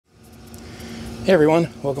Hey everyone,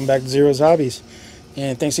 welcome back to Zero's Hobbies,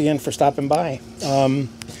 and thanks again for stopping by.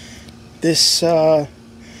 This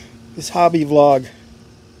hobby vlog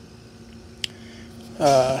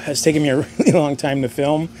has taken me a really long time to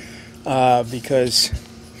film because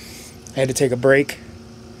I had to take a break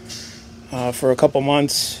for a couple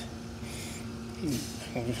months,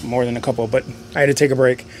 more than a couple, but I had to take a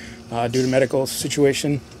break due to medical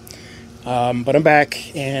situation. But I'm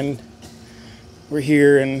back and we're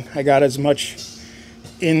here, and I got as much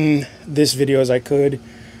in this video as I could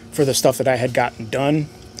for the stuff that I had gotten done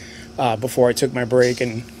before I took my break,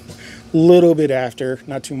 and a little bit after,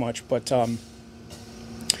 not too much, but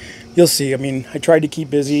you'll see. I mean, I tried to keep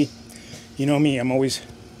busy. You know me, I'm always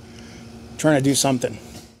trying to do something.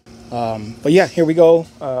 But yeah, here we go.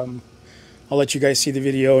 I'll let you guys see the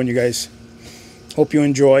video, and you guys hope you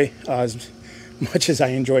enjoy as much as I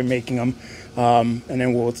enjoy making them. And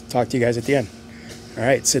then we'll talk to you guys at the end. All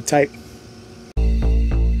right, sit tight.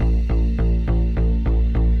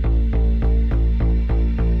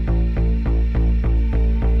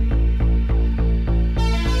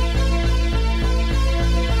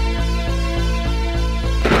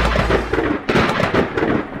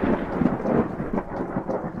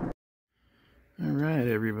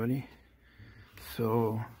 Everybody,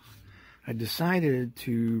 so I decided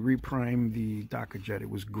to reprime the DakaJet. It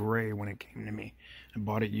was gray when it came to me. I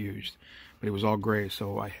bought it used, but it was all gray,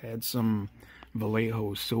 so I had some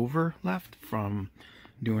Vallejo silver left from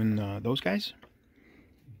doing those guys,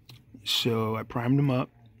 so I primed them up.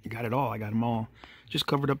 I got them all, just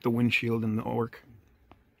covered up the windshield and the orc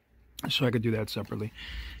so I could do that separately.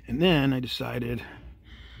 And then I decided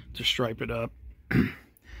to stripe it up.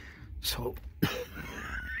 So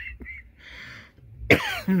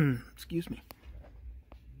excuse me.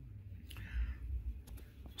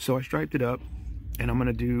 So I striped it up, and I'm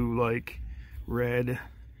gonna do like red,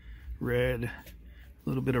 a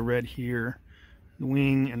little bit of red here, the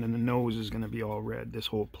wing, and then the nose is gonna be all red, this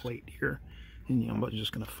whole plate here. And I'm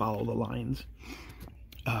just gonna follow the lines.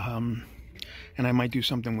 And I might do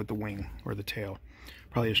something with the wing or the tail,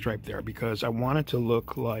 probably a stripe there, because I want it to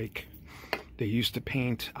look like they used to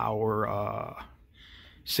paint our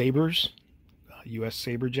Sabres, US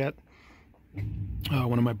Sabre jet.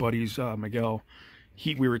 One of my buddies, Miguel,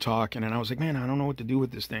 we were talking, and I was like, man, I don't know what to do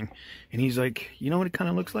with this thing. And he's like, you know what it kind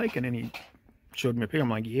of looks like? And then he showed me a picture. I'm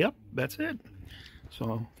like, yep, that's it.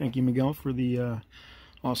 So thank you, Miguel, for the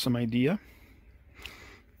awesome idea.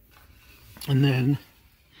 And then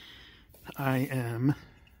I am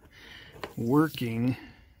working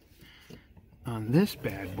on this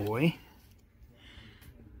bad boy.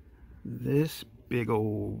 This big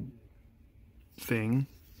old thing.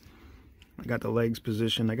 I got the legs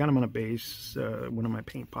positioned. I got him on a base, one of my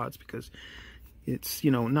paint pots, because it's, you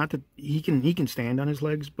know, not that he can stand on his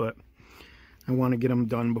legs, but I want to get him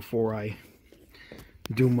done before I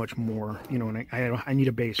do much more, you know. And I need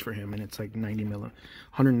a base for him, and it's like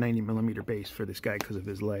 190 millimeter base for this guy because of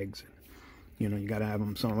his legs. You know, you got to have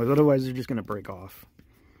them somewhere, otherwise they're just going to break off,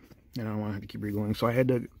 and I don't want to have to keep regluing. So I had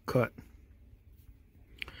to cut.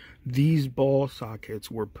 These ball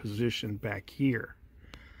sockets were positioned back here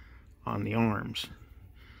on the arms.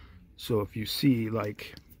 So if you see,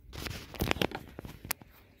 like,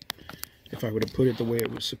 if I would have put it the way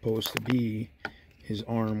it was supposed to be, his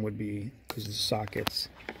arm would be, because the socket's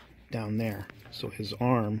down there, so his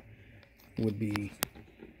arm would be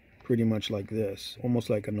pretty much like this, almost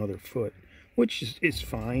like another foot, which is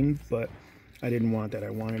fine, but I didn't want that.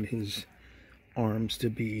 I wanted his arms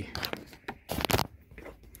to be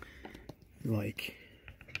like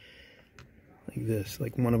this,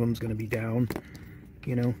 like one of them's going to be down,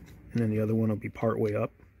 you know, and then the other one will be part way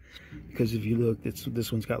up, because if you look,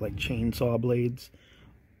 this one's got like chainsaw blades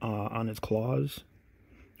on its claws,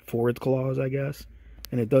 for its claws, I guess,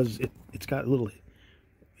 and it's got little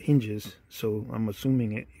hinges, so I'm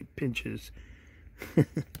assuming it pinches.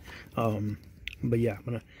 But yeah, I'm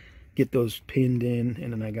gonna get those pinned in,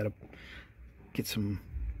 and then I gotta get some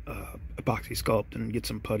epoxy sculpt and get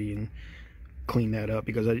some putty and clean that up,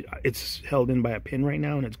 because it's held in by a pin right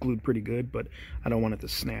now and it's glued pretty good, but I don't want it to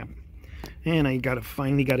snap. And I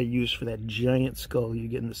finally got a use for that giant skull you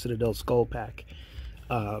get in the Citadel skull pack,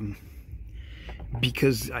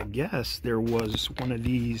 because I guess there was one of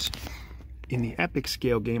these in the epic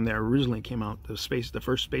scale game that originally came out, the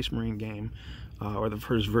first Space Marine game, or the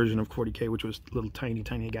first version of 40K, which was little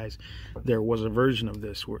tiny guys. There was a version of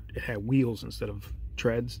this where it had wheels instead of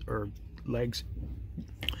treads or legs.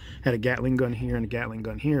 Had a Gatling gun here and a Gatling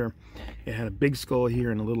gun here. It had a big skull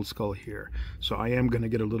here and a little skull here. So I am going to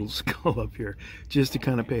get a little skull up here just to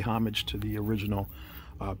kind of pay homage to the original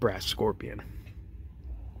brass scorpion.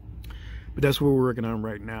 But that's what we're working on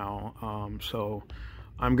right now. So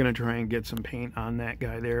I'm gonna try and get some paint on that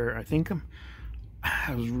guy there.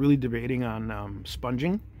 I was really debating on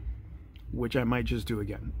sponging, which I might just do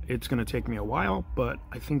again. It's gonna take me a while, but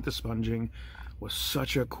I think the sponging was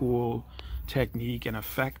such a cool technique and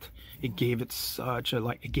effect. It gave it such a,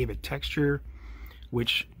 it gave it texture,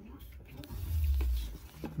 which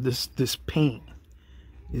this paint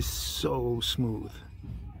is so smooth,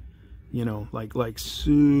 you know, like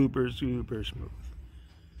super smooth.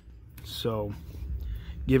 So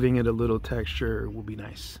giving it a little texture will be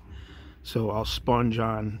nice. So I'll sponge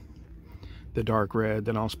on the dark red,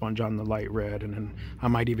 then I'll sponge on the light red, and then I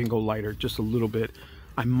might even go lighter just a little bit.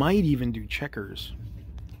 I might even do checkers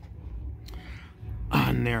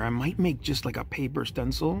on there. I might make just like a paper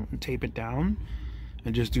stencil and tape it down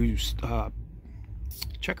and just do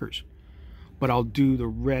checkers. But I'll do the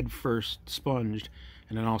red first sponged,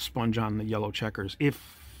 and then I'll sponge on the yellow checkers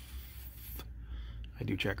if I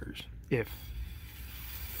do checkers. If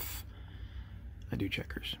I do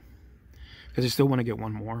checkers. Because I still want to get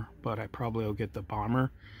one more, but I probably will get the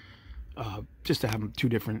bomber, just to have two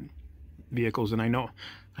different vehicles. And I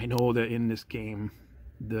know that in this game,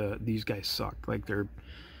 these guys suck. Like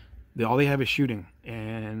all they have is shooting,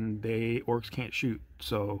 and orcs can't shoot,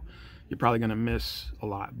 so you're probably gonna miss a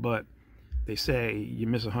lot. But they say you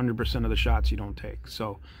miss 100% of the shots you don't take,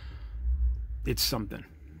 so it's something.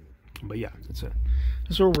 But yeah, that's it.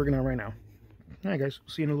 That's what we're working on right now. All right, guys, we'll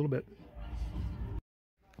see you in a little bit.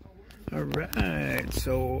 All right,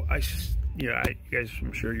 so you guys,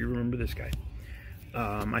 I'm sure you remember this guy.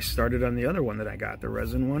 I started on the other one that I got, the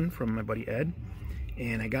resin one from my buddy Ed,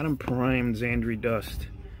 and I got him primed Xandri Dust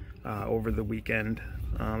over the weekend,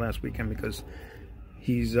 last weekend, because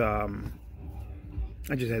he's I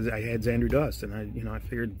had Xandri Dust, and I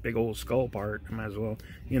figured big old skull part, I might as well,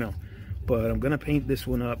 but I'm gonna paint this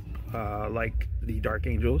one up like the Dark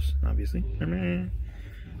Angels, obviously.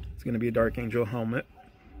 It's gonna be a Dark Angel helmet.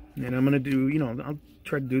 And I'm gonna do, I'll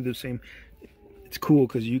try to do the same. It's cool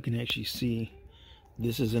because you can actually see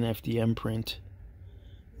this is an FDM print.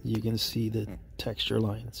 You can see the texture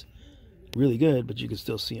lines. Really good, but you can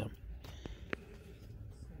still see them.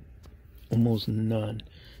 Almost none.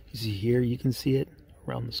 You see here, you can see it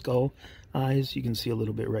around the skull eyes. You can see a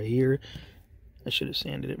little bit right here. I should have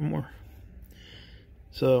sanded it more.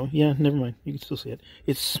 So yeah, never mind. You can still see it.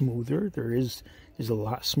 It's smoother. There's a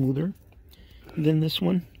lot smoother than this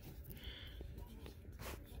one.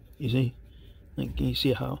 You see, like, can you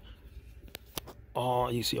see how? Oh,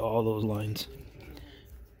 you see all those lines.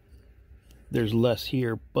 There's less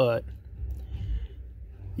here, but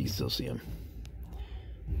you can still see them.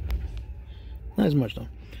 Not as much though.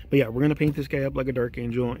 But yeah, we're gonna paint this guy up like a Dark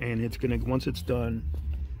Angel, and it's gonna, once it's done,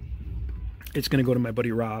 it's gonna go to my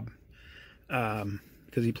buddy Rob,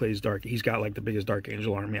 because he plays Dark. He's got like the biggest Dark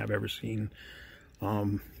Angel army I've ever seen. I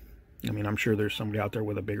mean, I'm sure there's somebody out there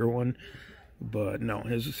with a bigger one, but no,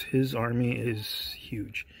 his army is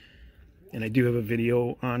huge. And I do have a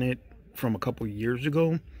video on it from a couple years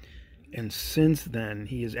ago, and since then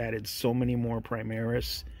he has added so many more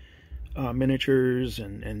Primaris miniatures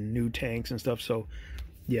and new tanks and stuff. So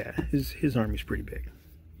yeah, his army's pretty big.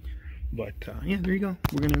 But yeah, there you go.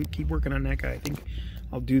 We're gonna keep working on that guy. I think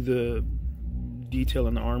I'll do the detail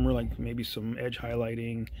in the armor, like maybe some edge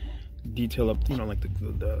highlighting, detail up, like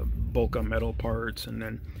the bulk of metal parts, and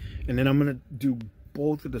then I'm gonna do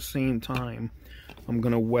both at the same time. I'm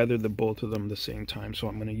gonna weather both of them at the same time. So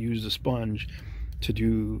I'm gonna use the sponge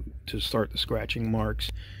to start the scratching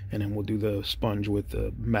marks, and then we'll do the sponge with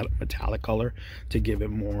the metallic color to give it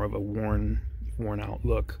more of a worn out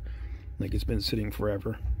look, like it's been sitting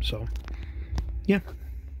forever. So yeah,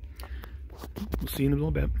 we'll see you in a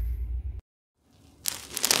little bit.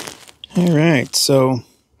 All right, so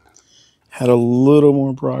had a little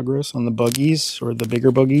more progress on the buggies, or the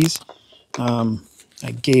bigger buggies.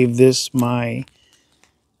 I gave this my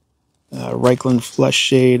Reichland Flesh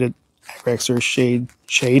Shade, Rexer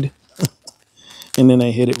Shade, and then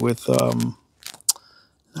I hit it with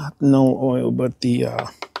not no oil, but the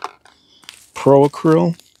Pro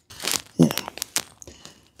Acryl. Yeah,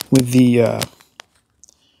 with the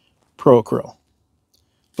Pro Acryl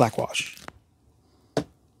black wash.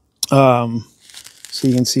 So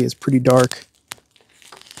you can see it's pretty dark.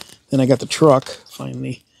 Then I got the truck,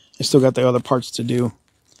 finally. I still got the other parts to do.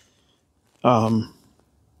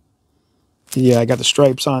 Yeah, I got the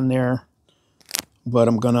stripes on there, but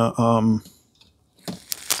I'm gonna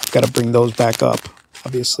gotta bring those back up,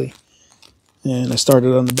 obviously. And I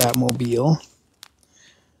started on the Batmobile,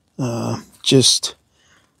 just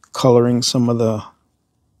coloring some of the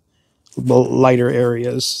lighter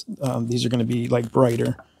areas. These are going to be like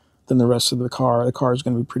brighter than the rest of the car. The car is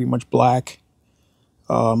going to be pretty much black.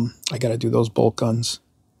 I got to do those bolt guns,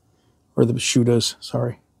 or the shooters,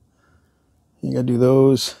 sorry. You got to do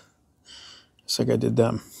those just like I did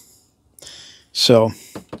them. So,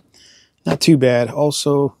 not too bad.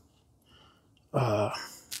 Also, got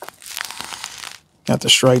the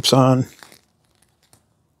stripes on.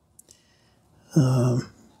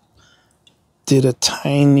 Did a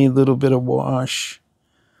tiny little bit of wash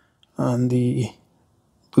on the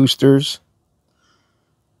boosters,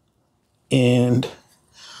 and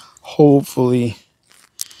hopefully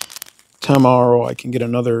tomorrow I can get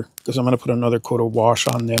another, because I'm going to put another coat of wash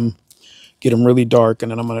on them, get them really dark, and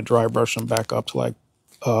then I'm going to dry brush them back up to like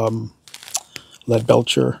lead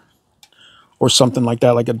belcher or something like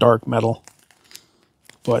that, like a dark metal.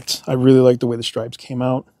 But I really like the way the stripes came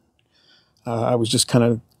out. I was just kind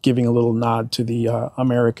of giving a little nod to the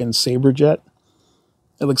American Saber Jet.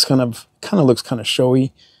 It looks kind of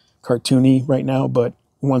showy, cartoony right now, but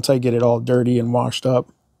once I get it all dirty and washed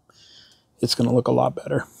up, it's going to look a lot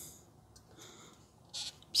better.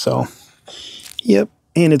 So, yep,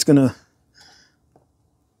 and it's going to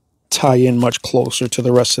tie in much closer to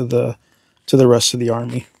the rest of the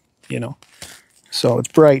army, you know. So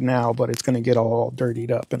it's bright now, but it's going to get all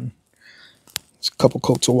dirtied up, and it's a couple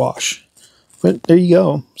coats of wash. But there you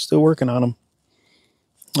go. Still working on them.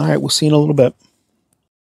 All right, we'll see you in a little bit.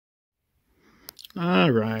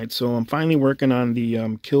 All right, so I'm finally working on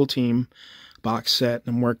the Kill Team box set.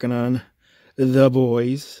 I'm working on the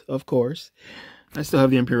boys, of course. I still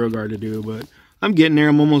have the Imperial Guard to do, but I'm getting there.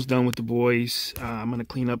 I'm almost done with the boys. I'm going to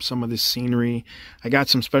clean up some of this scenery. I got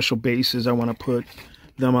some special bases I want to put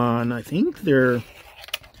them on. I think they're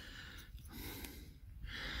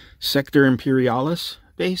Sector Imperialis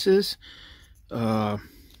bases.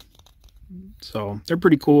 So they're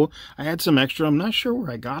pretty cool. I had some extra. I'm not sure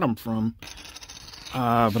where I got them from.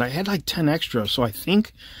 But I had like 10 extra. So I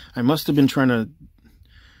think I must have been trying to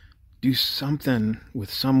do something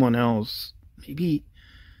with someone else. Maybe,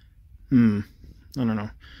 I don't know.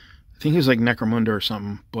 I think it was like Necromunda or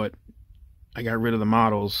something, but I got rid of the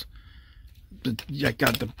models. But I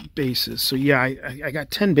got the bases. So yeah, I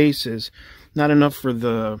got 10 bases. Not enough for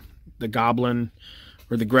the Goblin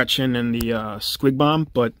or the Gretchen and the Squig Bomb,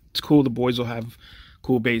 but it's cool. The boys will have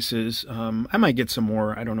cool bases. I might get some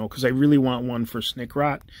more. I don't know, because I really want one for Snake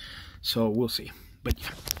Rot. So we'll see. But yeah,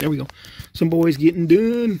 there we go. Some boys getting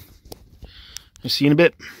done. I'll see you in a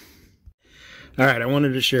bit. All right, I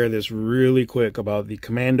wanted to share this really quick about the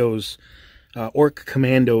Commandos, Orc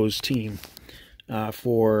Commandos team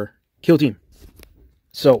for Kill Team.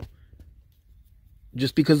 So,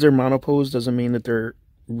 just because they're monopose doesn't mean that they're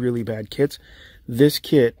really bad kits. This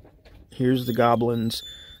kit, here's the Goblin's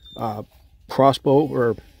crossbow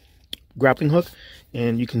or grappling hook,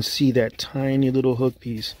 and you can see that tiny little hook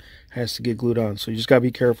piece has to get glued on. So you just gotta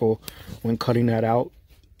be careful when cutting that out.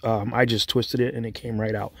 I just twisted it and it came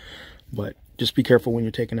right out. But just be careful when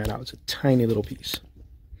you're taking that out. It's a tiny little piece.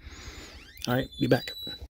 All right, be back.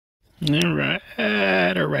 All right.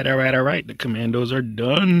 The Commandos are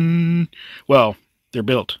done. Well, they're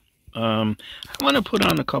built. I want to put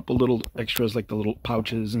on a couple little extras, like the little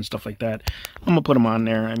pouches and stuff like that. I'm gonna put them on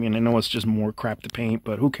there. I mean, I know it's just more crap to paint,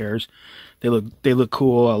 but who cares? They look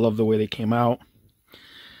cool. I love the way they came out.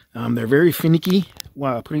 They're very finicky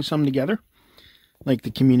while putting something together. Like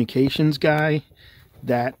the communications guy,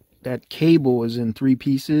 that cable is in 3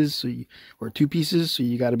 pieces, so or 2 pieces, so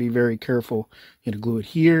you got to be very careful. You got to glue it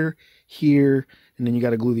here, and then you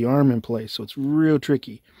got to glue the arm in place. So it's real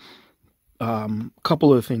tricky. A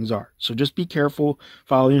couple of things are. So just be careful,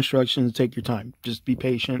 follow the instructions, take your time. Just be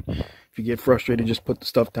patient. If you get frustrated, just put the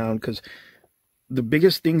stuff down, because the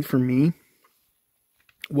biggest thing for me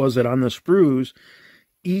was that on the sprues,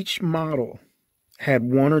 each model had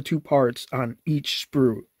 1 or 2 parts on each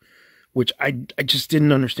sprue, which I just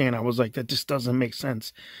didn't understand. I was like, that just doesn't make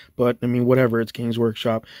sense. But I mean, whatever, it's Games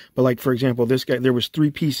Workshop. But like, for example, this guy, there was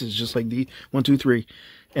 3 pieces, just like the 1, 2, 3.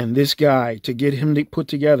 And this guy, to get him to put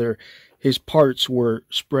together, his parts were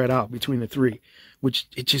spread out between the 3, which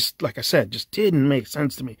it just, like I said, just didn't make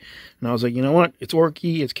sense to me. And I was like, you know what? It's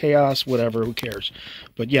Orky, it's Chaos, whatever, who cares?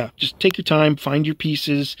 But yeah, just take your time, find your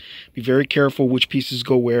pieces, be very careful which pieces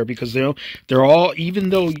go where, because they're all,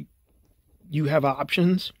 even though you have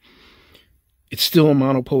options, it's still a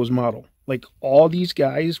monopose model. Like, all these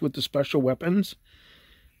guys with the special weapons,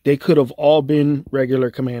 they could have all been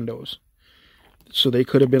regular Commandos. So they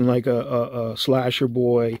could have been like a slasher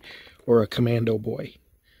boy or a commando boy.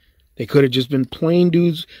 They could have just been plain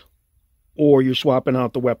dudes, or you're swapping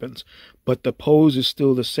out the weapons. But the pose is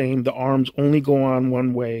still the same. The arms only go on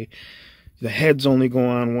one way. The heads only go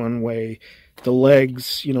on one way. the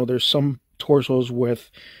legs, you know, there's some torsos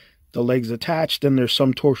with the legs attached, and there's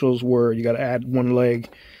some torsos where you got to add one leg.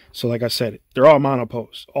 So like I said, they're all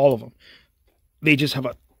monopose, all of them. They just have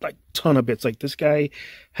a like ton of bits. Like this guy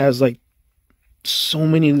has like so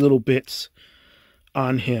many little bits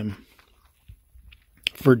on him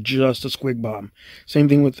for just a squig bomb. Same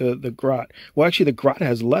thing with the grot. Well, actually, the grot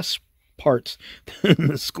has less parts than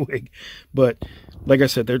the squig, but like I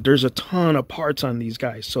said, there's a ton of parts on these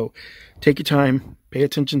guys. So take your time, pay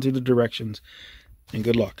attention to the directions, and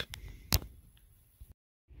good luck.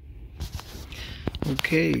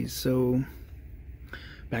 Okay, so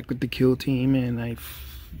back with the kill team, and I've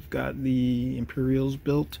got the Imperials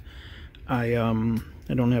built. I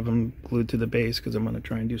don't have them glued to the base because I'm gonna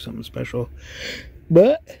try and do something special.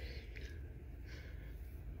 But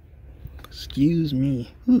excuse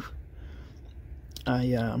me, whew.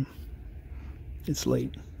 It's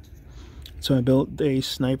late. So I built a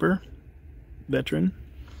sniper veteran.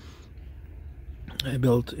 I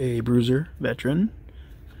built a bruiser veteran.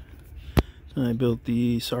 I built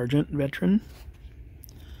the sergeant veteran.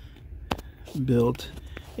 Built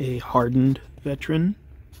a hardened veteran.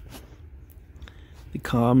 The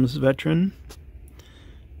comms veteran.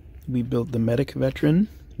 We built the medic veteran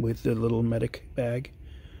with the little medic bag.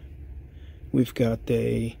 We've got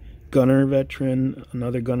a gunner veteran,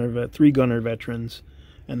 another gunner three gunner veterans,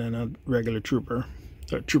 and then a regular trooper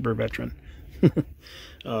veteran.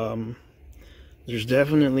 There's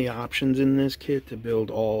definitely options in this kit to build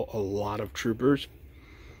a lot of troopers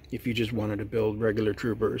if you just wanted to build regular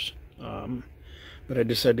troopers. But I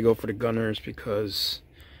decided to go for the gunners because,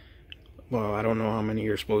 well, I don't know how many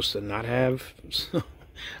you're supposed to not have. So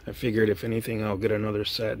I figured if anything, I'll get another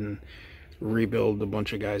set and rebuild a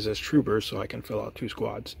bunch of guys as troopers so I can fill out 2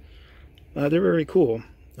 squads. They're very cool,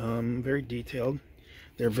 very detailed.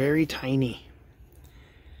 They're very tiny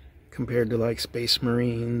compared to like Space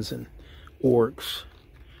Marines and orcs,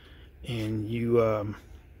 and you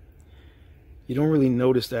don't really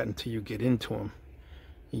notice that until you get into them.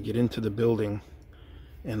 You get into the building,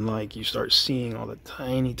 and like you start seeing all the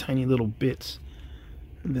tiny little bits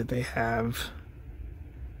that they have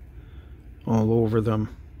all over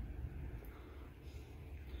them.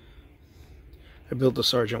 I built the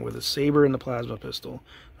sergeant with a saber and the plasma pistol.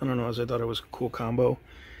 I don't know, as I thought it was a cool combo.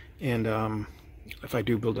 And if I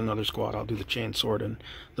do build another squad, I'll do the chain sword and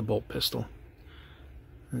the bolt pistol.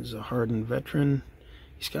 There's a hardened veteran.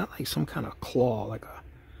 He's got like some kind of claw, like a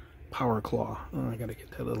power claw. Oh, I gotta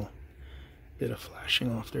get that little bit of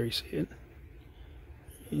flashing off there. You see it?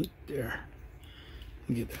 Right there.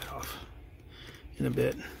 Get that off in a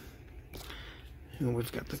bit. And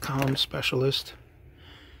we've got the comm specialist.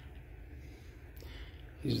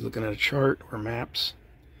 He's looking at a chart or maps.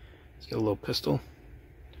 He's got a little pistol.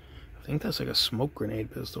 I think that's like a smoke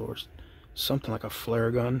grenade pistol or something, like a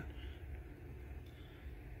flare gun.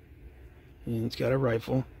 And he's got a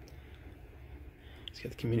rifle. He's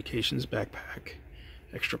got the communications backpack,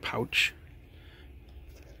 extra pouch.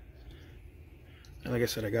 And like I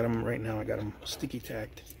said, I got him right now. I got him sticky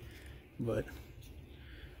tacked, but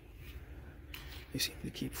they seem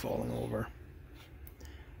to keep falling over.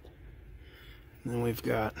 And then we've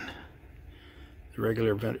got the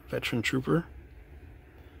regular veteran trooper.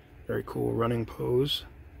 Very cool running pose.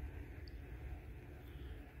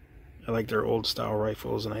 I like their old style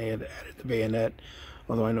rifles, and I had added the bayonet,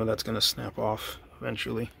 although I know that's going to snap off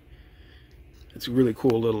eventually. It's a really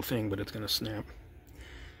cool little thing, but it's going to snap.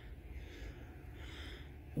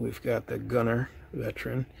 We've got the gunner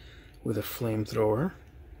veteran with a flamethrower.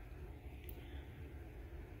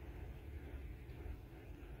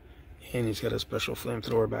 And he's got a special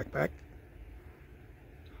flamethrower backpack,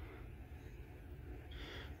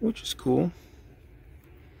 which is cool.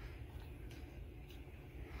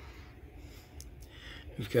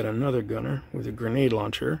 We've got another gunner with a grenade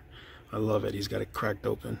launcher. I love it. He's got it cracked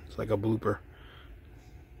open. It's like a blooper.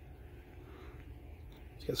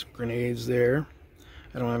 He's got some grenades there.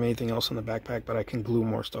 I don't have anything else in the backpack, but I can glue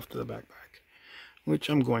more stuff to the backpack, which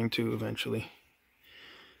I'm going to eventually.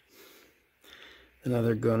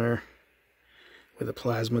 Another gunner with a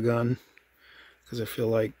plasma gun, because I feel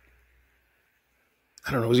like,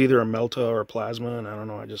 I don't know, it was either a melta or a plasma, and I don't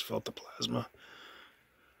know, I just felt the plasma.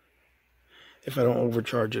 If I don't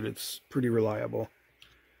overcharge it, it's pretty reliable.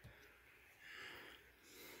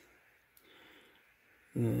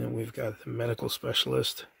 And then we've got the medical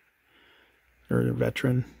specialist, or the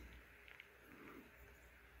veteran.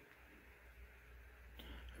 I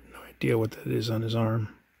have no idea what that is on his arm.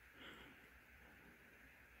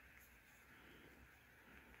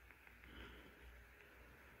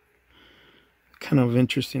 Kind of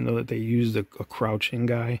interesting though that they used a crouching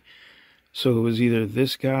guy So it was either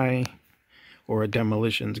this guy or a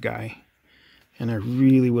demolitions guy. And I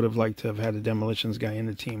really would have liked to have had a demolitions guy in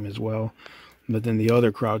the team as well. But then the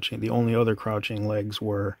only other crouching legs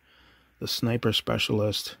were the sniper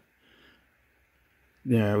specialist.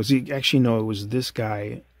 Yeah, it was this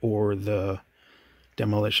guy or the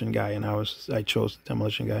demolition guy, and I chose the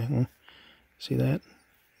demolition guy. See that?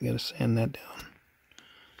 You gotta sand that down.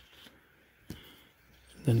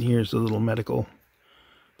 Then here's the little medical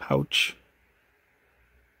pouch,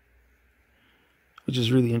 which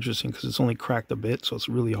is really interesting because it's only cracked a bit, so it's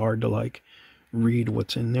really hard to like read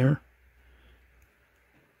what's in there.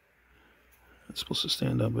 It's supposed to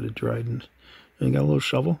stand up, but it dried, and you got a little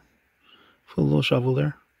shovel. Put a little shovel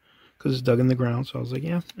there because it's dug in the ground, so I was like,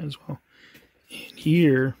 yeah, as well. And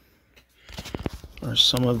here are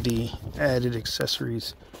some of the added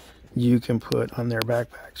accessories you can put on their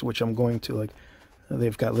backpacks, which I'm going to. Like,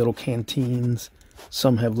 they've got little canteens,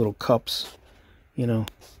 some have little cups, you know,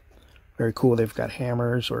 very cool. They've got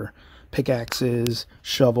hammers or pickaxes,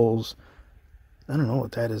 shovels. I don't know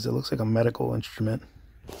what that is. It looks like a medical instrument.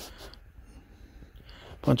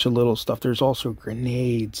 Bunch of little stuff. There's also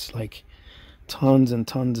grenades, like tons and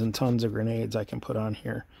tons and tons of grenades I can put on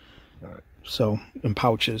here. So, and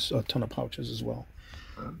pouches, a ton of pouches as well.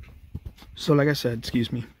 So like I said,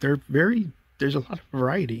 excuse me, there's a lot of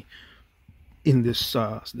variety in this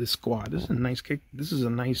this squad. This is a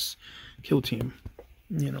nice kill team,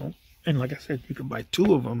 you know. And like I said, you could buy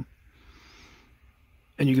 2 of them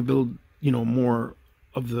and you could build, you know, more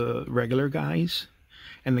of the regular guys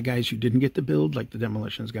and the guys you didn't get to build, like the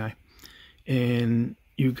demolitions guy. And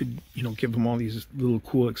you could, you know, give them all these little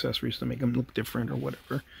cool accessories to make them look different or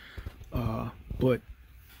whatever. But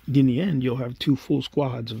in the end, you'll have 2 full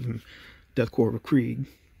squads of Death Corps of Krieg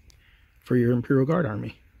for your Imperial Guard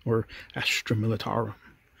army, or Astra Militarum.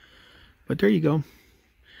 But there you go.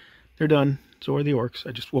 They're done. So are the orcs.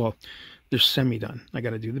 They're semi-done. I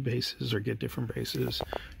got to do the bases or get different bases,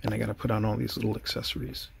 and I got to put on all these little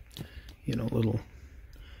accessories. You know, little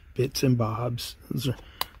bits and bobs. Those are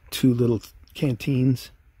 2 little canteens.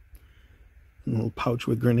 A little pouch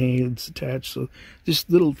with grenades attached. So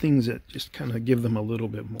just little things that just kind of give them a little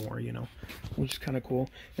bit more, you know, which is kind of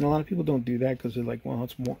cool. And a lot of people don't do that because they're like, well,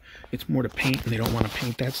 it's more to paint, and they don't want to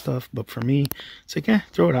paint that stuff. But for me, it's like,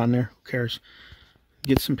 throw it on there. Who cares?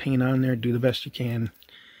 Get some paint on there. Do the best you can.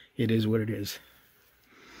 It is what it is.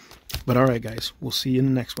 But all right, guys, we'll see you in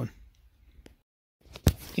the next one.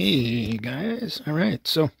 Hey, guys. All right,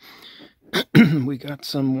 so we got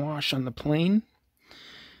some wash on the plane.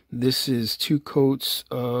 This is 2 coats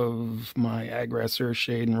of my Aggressor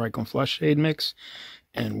shade and Reikland Flush shade mix,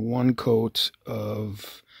 and 1 coat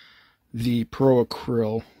of the Pro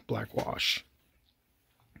Acryl black wash.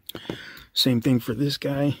 Same thing for this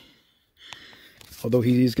guy. Although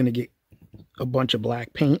he's going to get a bunch of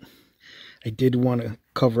black paint, I did want to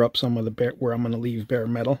cover up some of the where I'm going to leave bare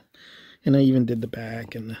metal. And I even did the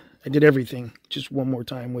back, and I did everything just one more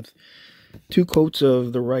time with 2 coats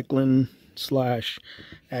of the Reikland /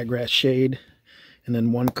 Aggrass shade, and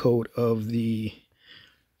then 1 coat of the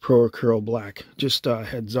Pro Acryl black. Just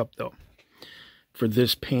heads up though, for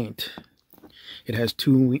this paint, it has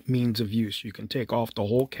 2 means of use. You can take off the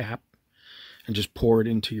whole cap and just pour it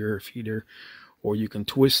into your feeder, or you can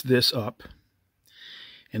twist this up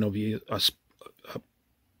and it'll be a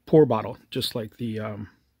pour bottle, just like the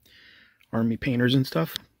army painters and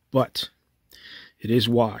stuff. But it is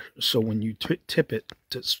wash, so when you tip it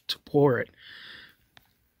to pour it,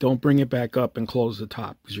 don't bring it back up and close the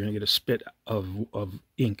top, because you're going to get a spit of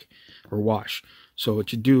ink or wash. So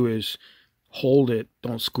what you do is hold it,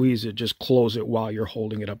 don't squeeze it, just close it while you're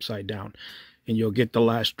holding it upside down. And you'll get the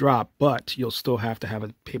last drop, but you'll still have to have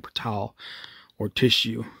a paper towel or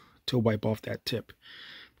tissue to wipe off that tip,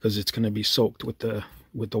 because it's going to be soaked with the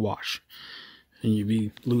wash. And you'll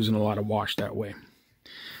be losing a lot of wash that way.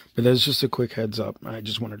 But that's just a quick heads up. I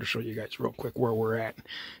just wanted to show you guys real quick where we're at.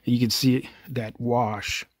 And you can see that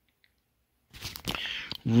wash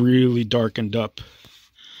really darkened up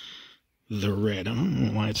the red. I don't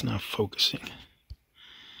know why it's not focusing.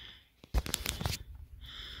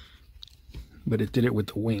 But it did it with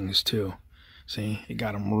the wings too. See, it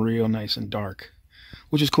got them real nice and dark.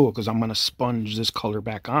 Which is cool, because I'm going to sponge this color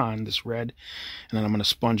back on, this red. And then I'm going to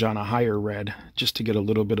sponge on a higher red just to get a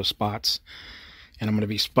little bit of spots. And I'm going to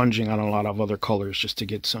be sponging on a lot of other colors just to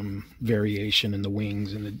get some variation in the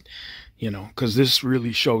wings and the, you know, because this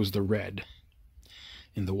really shows the red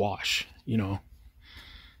in the wash, you know.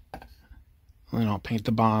 And I'll paint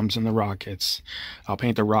the bombs and the rockets. I'll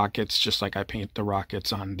paint the rockets just like I paint the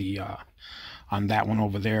rockets on the on that one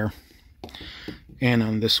over there, and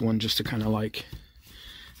on this one, just to kind of like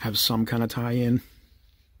have some kind of tie-in.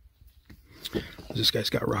 This guy's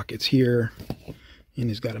got rockets here, and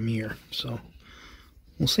he's got them here. So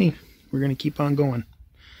we'll see. We're going to keep on going.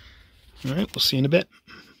 All right, we'll see in a bit.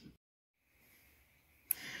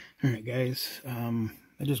 All right, guys.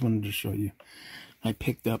 I just wanted to show you. I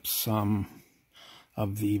picked up some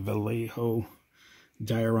of the Vallejo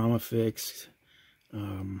Diorama Fix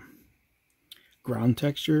ground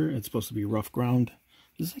texture. It's supposed to be rough ground.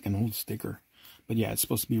 This is like an old sticker. But yeah, it's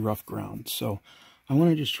supposed to be rough ground. So I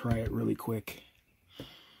want to just try it really quick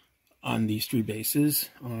on these 3 bases.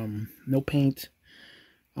 No paint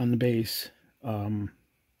on the base.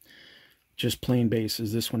 Just plain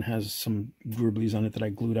bases. This one has some gribblies on it that I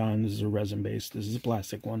glued on. This is a resin base. This is a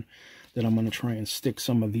plastic one that I'm going to try and stick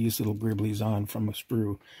some of these little gribblies on from a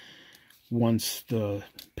sprue once the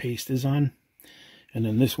paste is on. And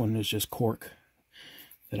then this one is just cork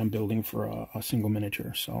that I'm building for a single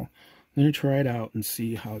miniature. So I'm going to try it out and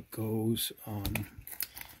see how it goes.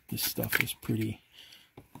 This stuff is pretty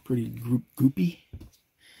goopy.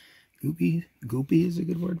 Goopy is a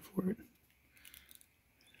good word for it.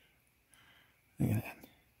 Look at that.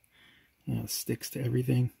 You know, it sticks to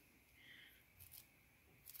everything.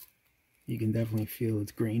 You can definitely feel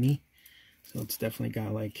it's grainy. So it's definitely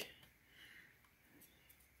got like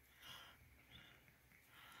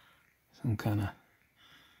some kind of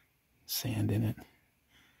sand in it.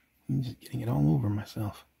 I'm just getting it all over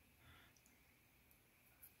myself.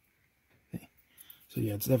 Okay. So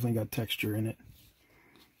yeah, it's definitely got texture in it.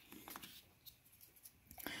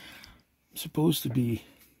 It's supposed to be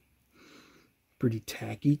pretty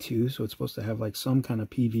tacky too, so it's supposed to have like some kind of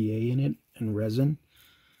PVA in it and resin,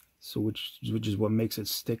 so which is what makes it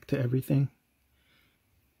stick to everything.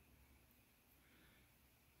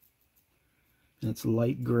 And it's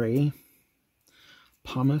light gray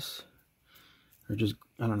pumice, or just,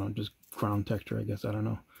 I don't know, just ground texture, I guess, I don't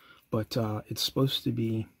know. But it's supposed to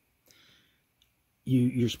be,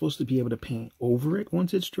 you're supposed to be able to paint over it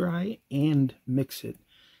once it's dry and mix it.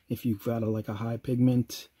 If you've got like a high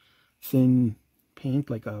pigment thin paint,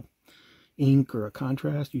 like a ink or a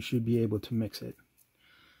contrast, you should be able to mix it.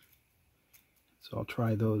 So I'll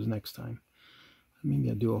try those next time. Maybe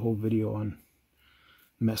I'll do a whole video on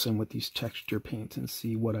messing with these texture paints and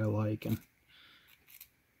see what I like. And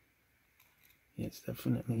yeah, it's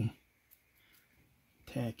definitely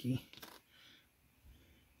tacky.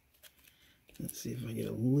 Let's see if I get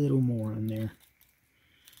a little more on there,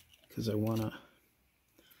 because I want to,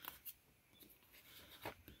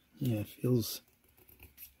 yeah, it feels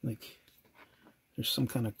like there's some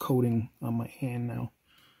kind of coating on my hand now.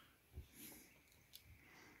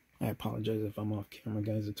 I apologize if I'm off camera,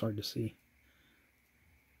 guys. It's hard to see.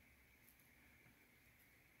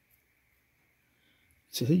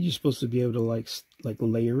 So I think you're supposed to be able to like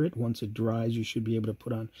layer it. Once it dries, you should be able to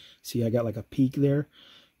put on. See, I got like a peak there.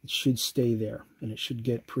 It should stay there, and it should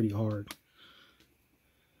get pretty hard.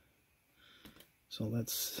 So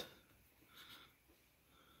let's.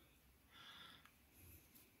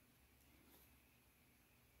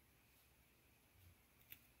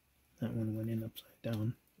 That one went in upside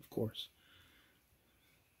down, of course.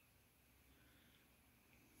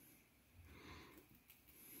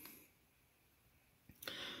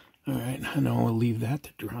 All right, now I'll leave that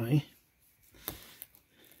to dry.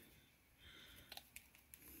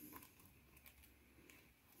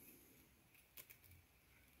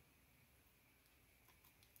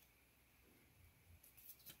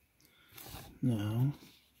 Now,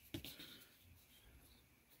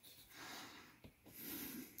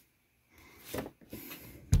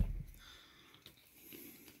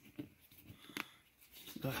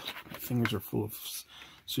 my fingers are full of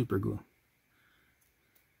super glue.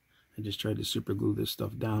 I just tried to super glue this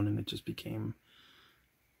stuff down, and it just became,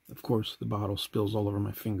 of course, the bottle spills all over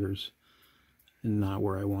my fingers and not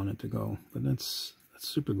where I want it to go. But that's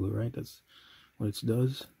super glue, right? That's what it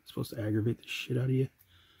does. It's supposed to aggravate the shit out of you.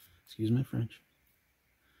 Excuse my French.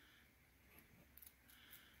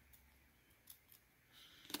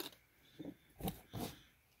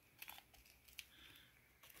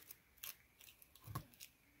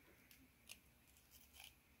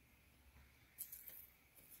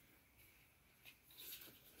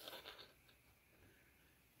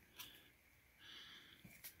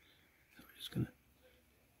 Just gonna.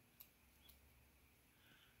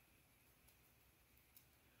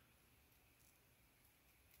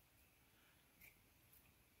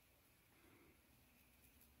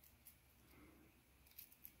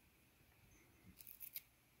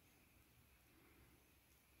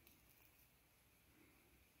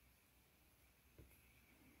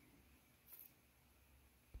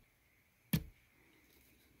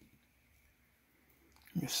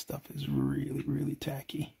 This stuff is really, really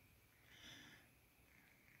tacky.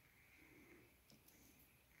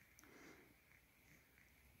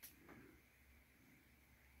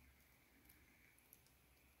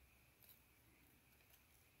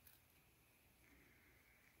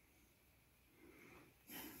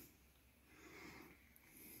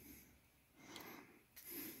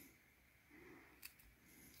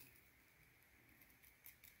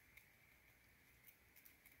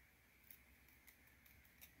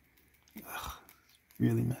 Ugh,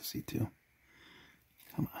 really messy too.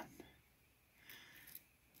 Come on.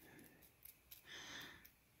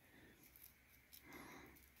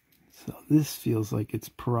 So this feels like it's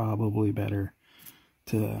probably better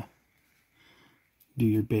to do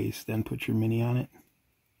your base, then put your mini on it,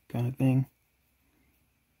 kind of thing.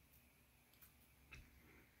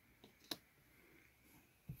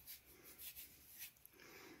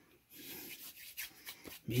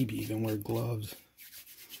 Maybe even wear gloves.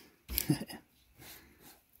 So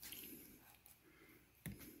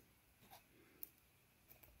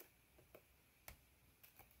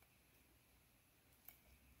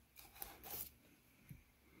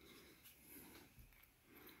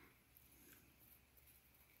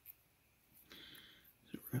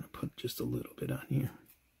we're going to put just a little bit on here.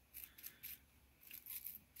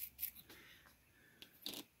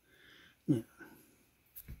 Yeah.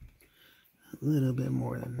 A little bit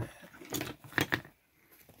more than that.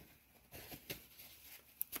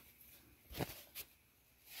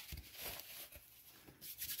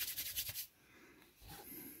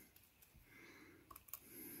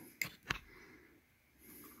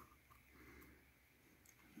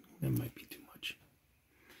 That might be too much.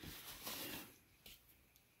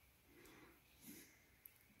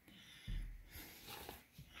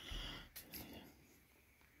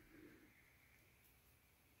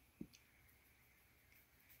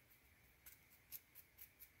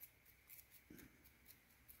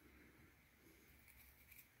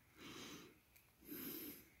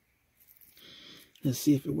 Let's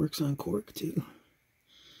see if it works on cork too.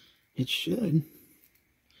 It should,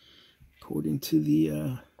 according to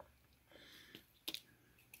the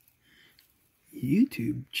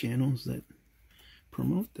YouTube channels that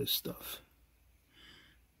promote this stuff.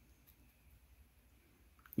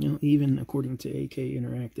 You know, even according to AK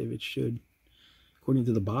Interactive, it should, according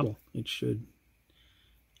to the bottle, it should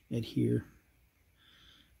adhere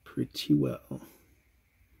pretty well.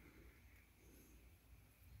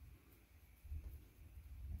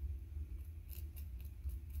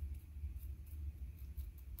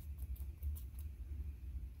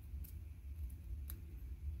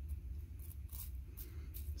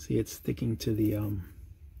 See, it's sticking to the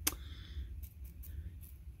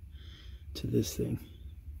to this thing,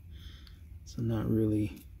 so not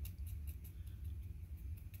really.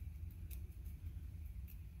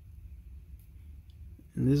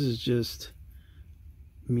 And this is just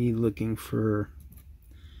me looking for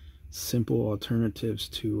simple alternatives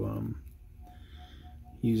to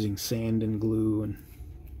using sand and glue, and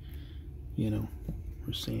you know,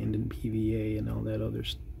 or sand and PVA and all that other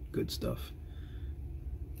good stuff.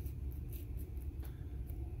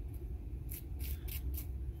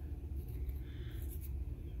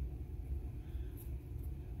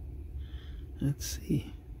 Let's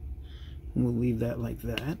see. We'll leave that like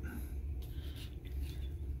that.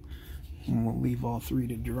 And we'll leave all three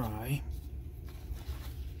to dry.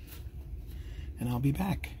 And I'll be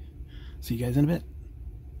back. See you guys in a bit.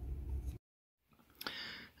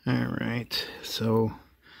 Alright, so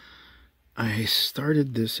I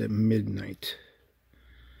started this at midnight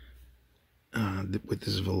with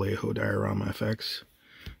this Vallejo Diorama FX.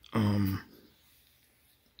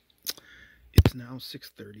 It's now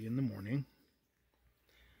 6:30 in the morning.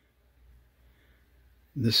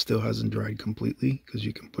 This still hasn't dried completely because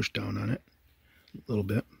you can push down on it a little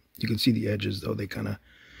bit. You can see the edges though, they kind of,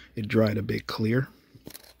 it dried a bit clear,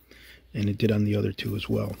 and it did on the other two as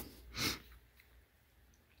well.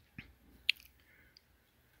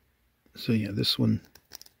 So yeah, this one,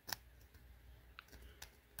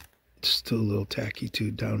 it's still a little tacky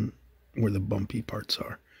too, down where the bumpy parts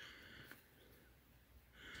are.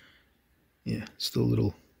 Yeah, still a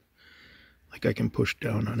little, like I can push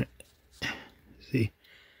down on it. See?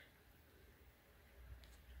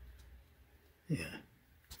 Yeah.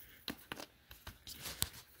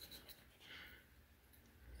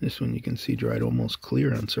 This one you can see dried almost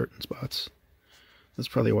clear on certain spots. That's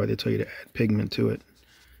probably why they tell you to add pigment to it.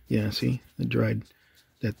 Yeah, see? It dried,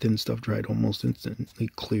 that thin stuff dried almost instantly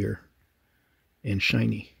clear and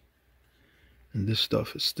shiny. And this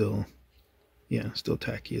stuff is still, yeah, still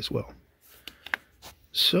tacky as well.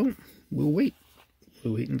 So, we'll wait.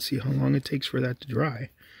 we'll wait and see how long it takes for that to dry.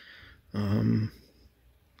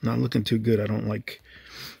 Not looking too good. I don't like,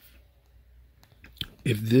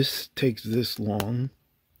 if this takes this long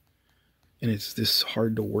and it's this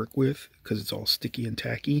hard to work with because it's all sticky and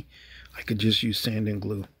tacky, I could just use sand and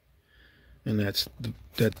glue. And that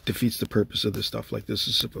defeats the purpose of this stuff. Like, this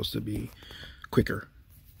is supposed to be quicker,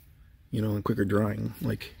 you know, and quicker drying.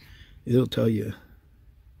 Like, it'll tell you.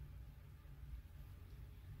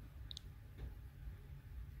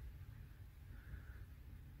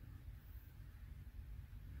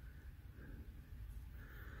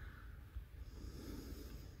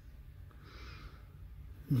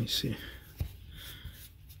 Let me see.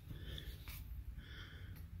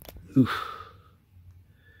 Oof.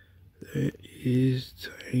 That is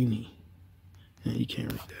tiny. Yeah, you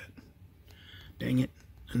can't read that. Dang it.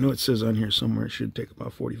 I know it says on here somewhere it should take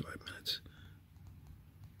about 45 minutes.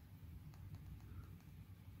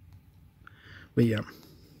 But yeah.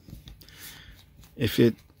 If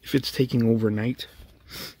it's taking overnight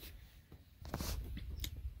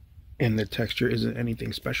and the texture isn't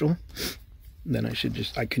anything special, then I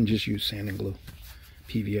can just use sand and glue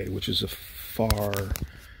PVA, which is a far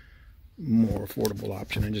more affordable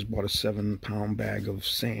option. I just bought a 7-pound bag of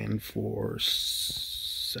sand for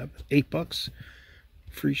 $8,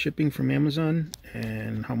 free shipping from Amazon.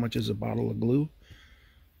 And how much is a bottle of glue?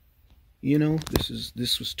 You know,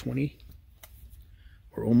 this was 20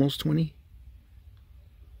 or almost 20,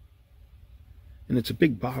 and it's a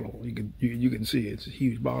big bottle. You can see it's a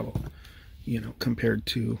huge bottle, you know, compared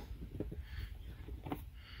to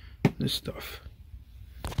this stuff.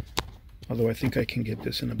 Although I think I can get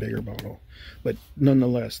this in a bigger bottle. But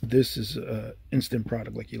nonetheless, this is an instant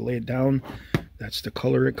product. Like, you lay it down, that's the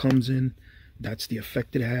color it comes in, that's the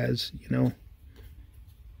effect it has, you know.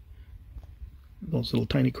 Those little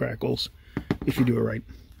tiny crackles, if you do it right.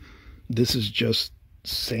 This is just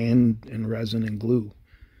sand and resin and glue.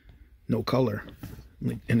 No color.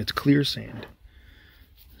 And it's clear sand.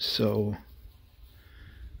 So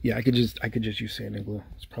yeah, I could just use sand and glue.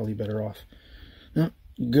 It's probably better off.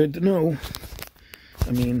 Good to know.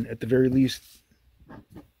 I mean, at the very least,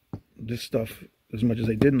 this stuff, as much as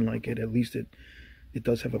I didn't like it, at least it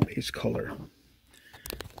does have a base color.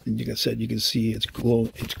 And like I said, you can see it's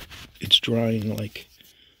it's drying like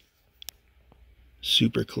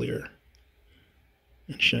super clear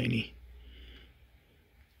and shiny.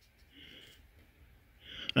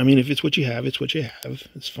 I mean, if it's what you have, it's what you have.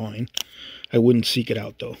 It's fine. I wouldn't seek it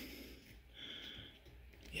out, though.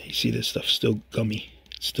 Yeah, you see this stuff's still gummy.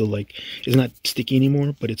 It's still like, it's not sticky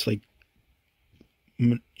anymore, but it's like,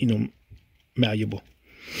 you know, malleable.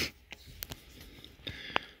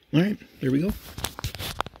 All right, there we go.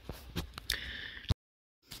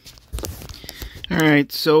 All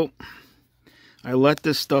right, so I let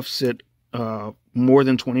this stuff sit more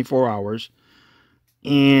than 24 hours,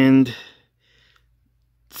 and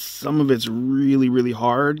some of it's really, really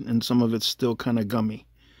hard, and some of it's still kind of gummy.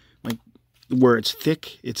 Like, where it's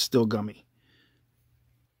thick, it's still gummy.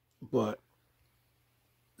 But,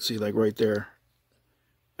 see, like right there,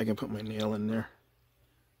 I can put my nail in there.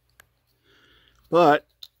 But,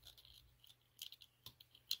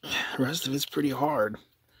 the rest of it's pretty hard.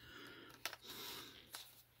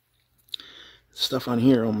 Stuff on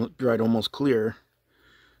here almost dried almost clear,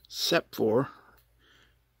 except for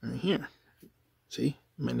right here. See,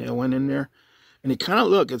 my nail went in there, and it kind of,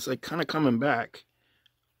 look, it's like kind of coming back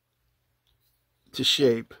to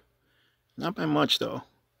shape. Not by much though.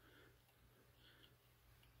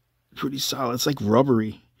 Pretty solid. It's like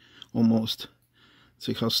rubbery almost. It's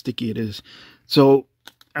like how sticky it is. So,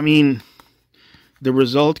 I mean, the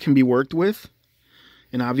result can be worked with,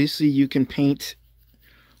 and obviously you can paint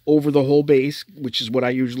over the whole base, which is what I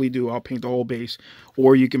usually do. I'll paint the whole base,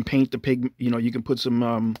 or you can paint the pig, you know, you can put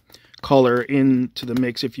some color into the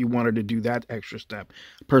mix if you wanted to do that extra step.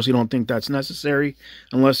 I personally don't think that's necessary,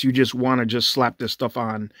 unless you just want to just slap this stuff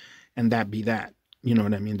on and that be that. You know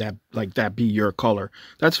what I mean? That be your color.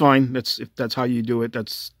 That's fine. If that's how you do it,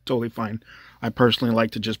 that's totally fine. I personally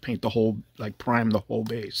like to just paint the whole, like prime the whole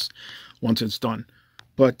base once it's done.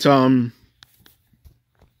 But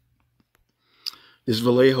this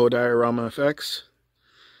Vallejo Diorama Effects.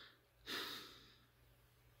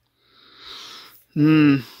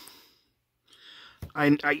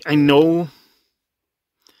 I know.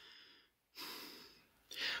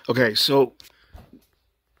 Okay, so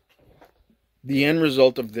the end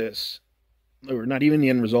result of this, or not even the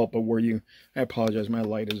end result, but where you, I apologize, my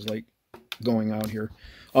light is like going out here.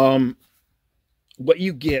 What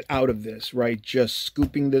you get out of this, right? Just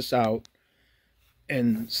scooping this out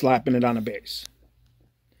and slapping it on a base.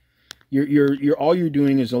 You're all you're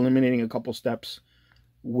doing is eliminating a couple steps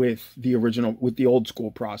with the old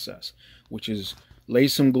school process, which is lay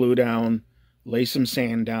some glue down, lay some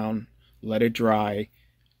sand down, let it dry,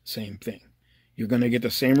 same thing. You're going to get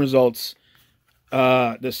the same results.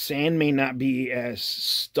 The sand may not be as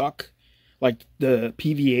stuck like the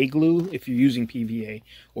PVA glue, if you're using PVA,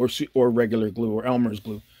 or regular glue, or Elmer's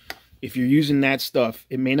glue. If you're using that stuff,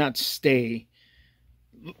 it may not stay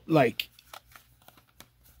like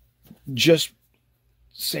just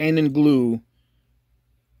sand and glue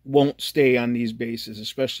won't stay on these bases,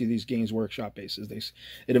 especially these Games Workshop bases.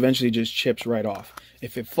 It eventually just chips right off.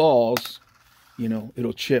 If it falls, you know,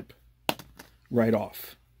 it'll chip right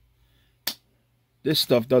off. This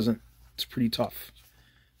stuff doesn't. It's pretty tough.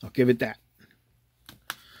 I'll give it that.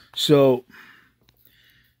 So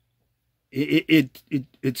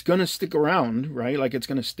it's gonna stick around, right? Like it's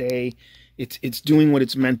gonna stay. It's doing what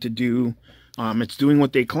it's meant to do. It's doing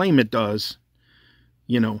what they claim it does.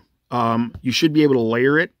 You know, you should be able to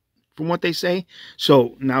layer it from what they say.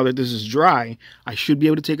 So now that this is dry, I should be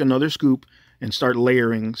able to take another scoop and start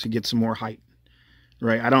layering to get some more height,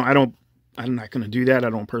 right? I'm not going to do that. I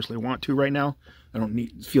don't personally want to right now. I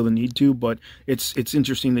don't feel the need to, but it's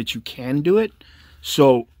interesting that you can do it.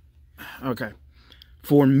 So, okay.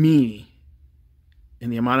 For me, in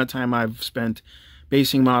the amount of time I've spent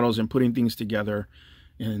basing models and putting things together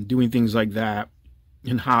and doing things like that,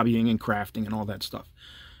 and hobbying and crafting and all that stuff,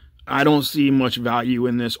 I don't see much value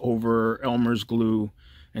in this over Elmer's glue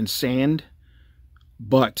and sand.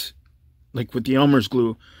 But like with the Elmer's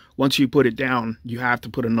glue, once you put it down, you have to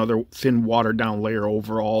put another thin watered down layer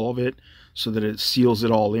over all of it so that it seals it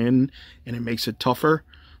all in and it makes it tougher.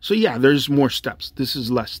 So yeah, there's more steps. This is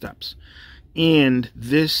less steps. And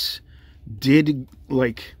this did,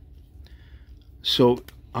 like, so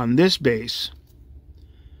on this base,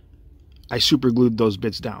 I super glued those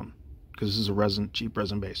bits down because this is a cheap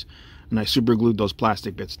resin base, and I super glued those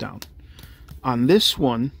plastic bits down. On this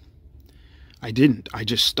one, I didn't. I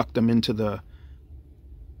just stuck them into the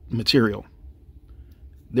material.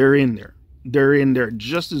 They're in there. They're in there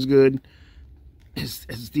just as good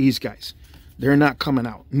as these guys. They're not coming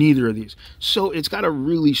out, neither of these. So it's got a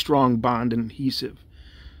really strong bond and adhesive.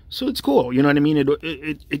 So it's cool, you know what I mean?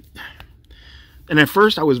 And at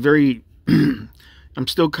first I was very I'm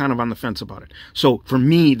still kind of on the fence about it. So for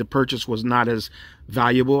me, the purchase was not as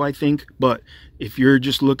valuable, I think. But if you're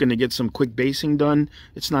just looking to get some quick basing done,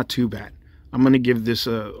 it's not too bad. I'm going to give this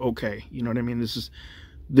a okay. You know what I mean? This is,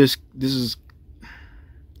 man,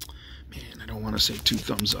 I don't want to say 2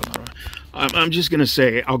 thumbs up. I'm just going to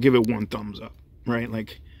say I'll give it 1 thumbs up, right?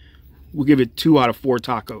 Like, we'll give it 2 out of 4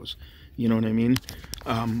 tacos. You know what I mean?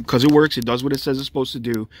 Because it works. It does what it says it's supposed to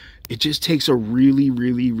do. It just takes a really,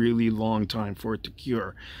 really, really long time for it to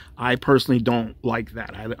cure. I personally don't like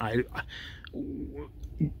that.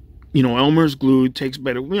 You know, Elmer's glue takes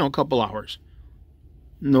better, you know, a couple hours.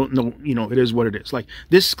 No, you know, it is what it is. Like,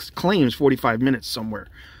 this claims 45 minutes somewhere,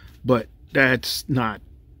 but that's not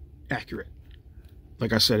accurate.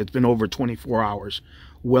 Like I said, it's been over 24 hours,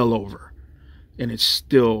 well over, and it's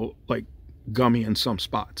still like gummy in some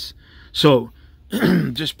spots. So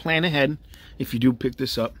just plan ahead. If you do pick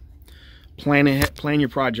this up, plan ahead, plan your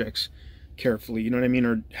projects carefully, you know what I mean?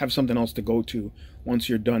 Or have something else to go to once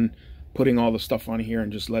you're done putting all the stuff on here,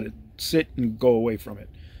 and just let it sit and go away from it.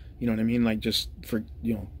 You know what I mean? Like, just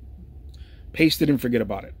paste it and forget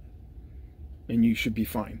about it, and you should be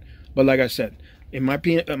fine. But like I said, in my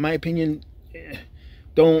opinion,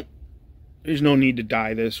 there's no need to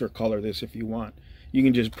dye this or color this. If you want, you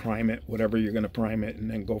can just prime it, whatever you're going to prime it,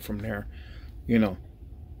 and then go from there. You know,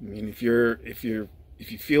 I mean, if you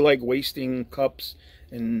feel like wasting cups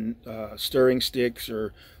and stirring sticks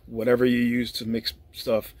or whatever you use to mix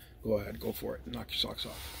stuff, go ahead, go for it, knock your socks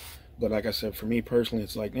off. But like I said, for me personally,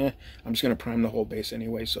 it's like, I'm just gonna prime the whole base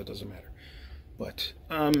anyway, so it doesn't matter. But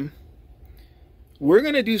we're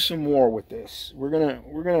gonna do some more with this.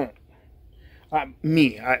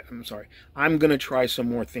 I'm gonna try some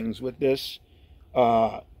more things with this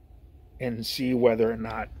and see whether or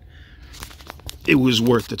not it was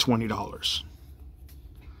worth the $20.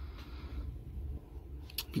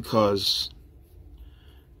 Because,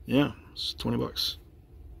 yeah, it's 20 bucks.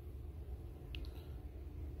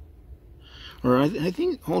 Or I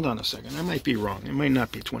think, hold on a second, I might be wrong. It might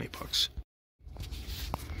not be 20 bucks.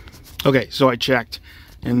 Okay, so I checked,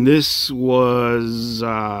 and this was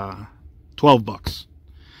 12 bucks.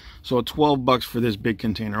 So 12 bucks for this big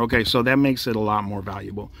container. Okay, so that makes it a lot more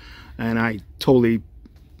valuable. And I totally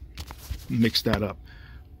mixed that up.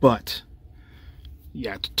 But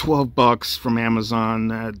yeah, 12 bucks from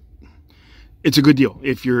Amazon, it's a good deal.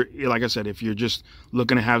 If you're, like I said, if you're just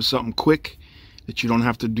looking to have something quick that you don't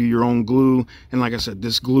have to do your own glue. And like I said,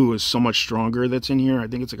 this glue is so much stronger that's in here. I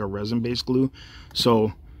think it's like a resin-based glue.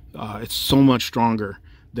 So it's so much stronger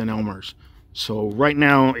than Elmer's. So right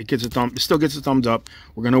now it still gets a thumbs up.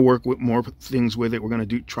 We're gonna work with more things with it. We're gonna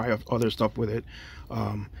try other stuff with it.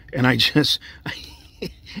 And I just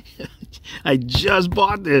I just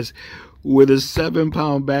bought this with a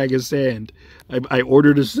 7-pound bag of sand. I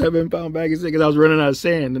ordered a 7-pound bag of sand because I was running out of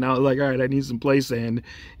sand, and I was like, all right, I need some play sand,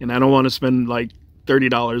 and I don't want to spend like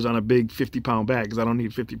 $30 on a big 50-pound bag because I don't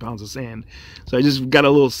need 50 pounds of sand. So I just got a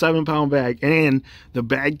little 7-pound bag, and the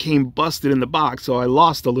bag came busted in the box, so I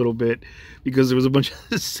lost a little bit because there was a bunch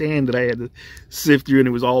of sand that I had to sift through, and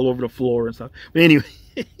it was all over the floor and stuff. But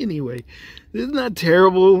anyway, it's not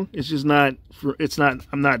terrible. It's just not.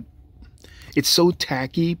 It's so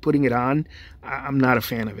tacky putting it on. I'm not a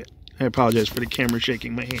fan of it. I apologize for the camera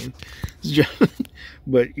shaking my hand.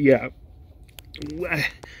 But yeah,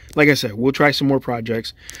 like I said, we'll try some more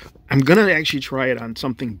projects. I'm gonna actually try it on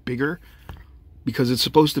something bigger because it's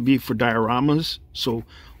supposed to be for dioramas. So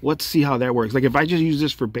let's see how that works. Like if I just use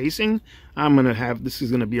this for basing, this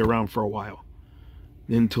is gonna be around for a while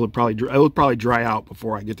until it will probably dry out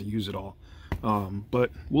before I get to use it all.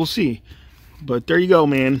 But we'll see. But there you go,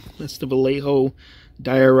 man. That's the Vallejo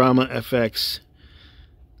Diorama FX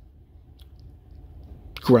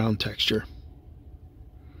ground texture.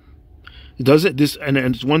 It does it this,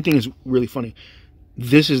 and one thing is really funny.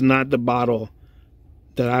 This is not the bottle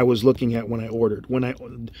that I was looking at when I ordered.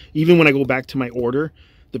 Even when I go back to my order,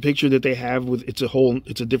 the picture that they have with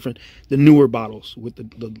the newer bottles with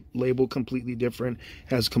the label completely different,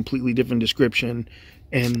 has completely different description,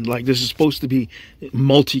 and like this is supposed to be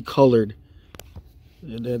multicolored.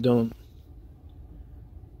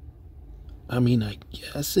 I mean, I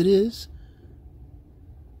guess it is.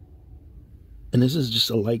 And this is just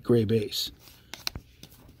a light gray base.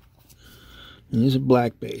 And this is a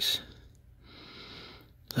black base.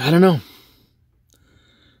 I don't know.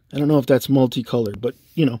 I don't know if that's multicolored, but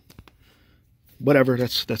you know, whatever.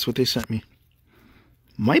 That's what they sent me.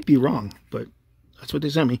 Might be wrong, but that's what they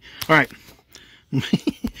sent me. All right.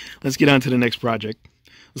 Let's get on to the next project.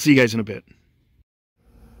 We'll see you guys in a bit.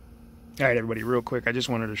 All right, everybody, real quick, I just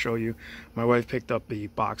wanted to show you. My wife picked up a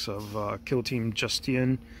box of Kill Team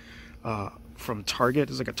Justine from Target.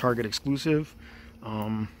 It's like a Target exclusive.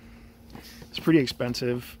 It's pretty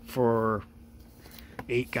expensive for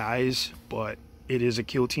 8 guys, but it is a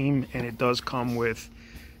Kill Team, and it does come with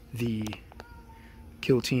the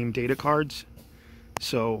Kill Team data cards.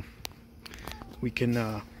 So we can...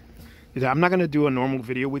 I'm not going to do a normal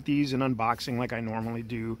video with these and unboxing like I normally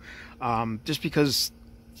do, just because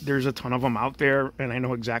there's a ton of them out there, and I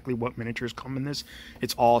know exactly what miniatures come in this.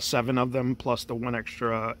 It's all 7 of them plus the 1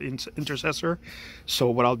 extra intercessor. So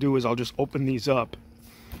what I'll do is I'll just open these up,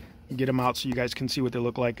 get them out so you guys can see what they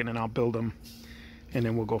look like, and then I'll build them, and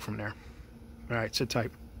then we'll go from there. All right, sit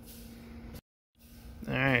tight.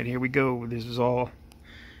 All right, here we go. This is all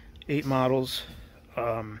 8 models.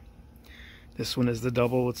 This one is the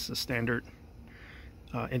double. It's the standard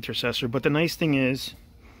intercessor. But the nice thing is,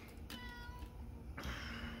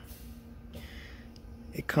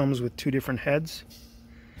 it comes with 2 different heads.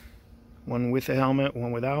 One with a helmet,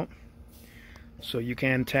 one without. So you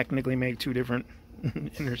can technically make 2 different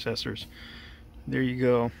intercessors. There you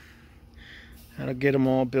go. I'll get them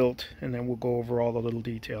all built, and then we'll go over all the little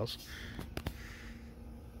details.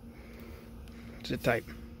 Sit tight.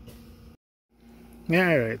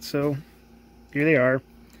 Alright, so here they are.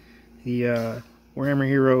 The Warhammer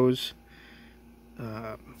Heroes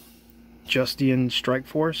Justine Strike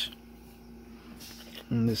Force.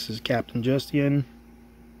 And this is Captain Justine.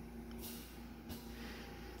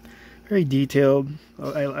 Very detailed.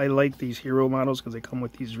 I like these hero models because they come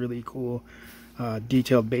with these really cool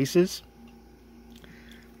detailed bases.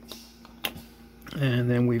 And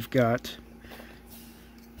then we've got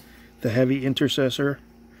the heavy intercessor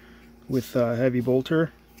with heavy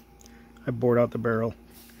bolter. I bored out the barrel.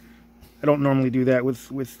 I don't normally do that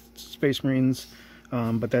with Space Marines,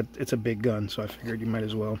 but it's a big gun, so I figured you might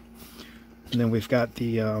as well. And then we've got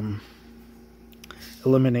the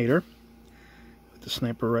Eliminator with the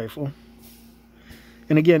sniper rifle.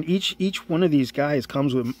 And again, each one of these guys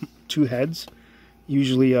comes with 2 heads,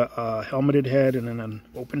 usually a helmeted head and then an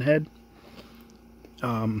open head.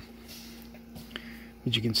 As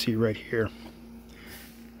you can see right here,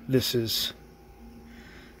 this is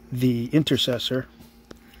the intercessor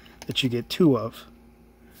that you get 2 of.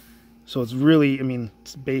 So it's really, I mean,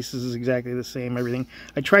 its base is exactly the same, everything.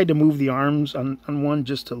 I tried to move the arms on one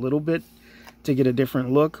just a little bit to get a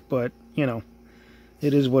different look, but, you know,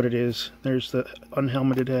 it is what it is. There's the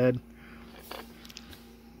unhelmeted head.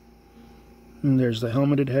 And there's the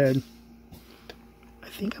helmeted head. I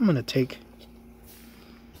think I'm going to take...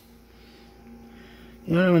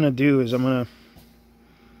 You know what I'm going to do is I'm going to...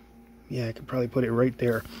 Yeah, I could probably put it right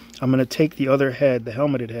there. I'm going to take the other head, the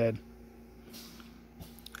helmeted head.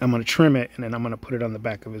 I'm going to trim it, and then I'm going to put it on the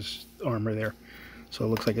back of his armor there. So it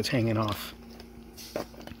looks like it's hanging off.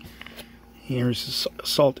 Here's his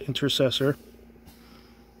Assault Intercessor.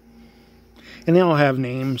 And they all have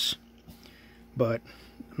names, but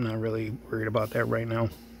I'm not really worried about that right now.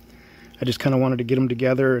 I just kind of wanted to get them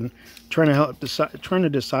together and trying to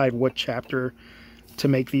decide what chapter to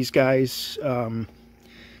make these guys.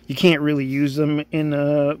 You can't really use them in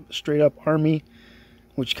a straight up army,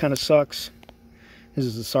 which kind of sucks. This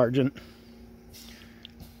is a sergeant,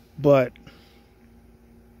 but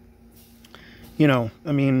you know,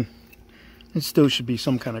 I mean, it still should be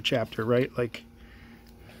some kind of chapter, right? Like,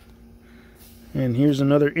 and here's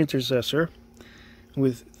another intercessor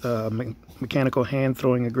with a mechanical hand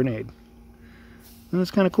throwing a grenade. And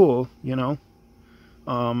that's kind of cool, you know.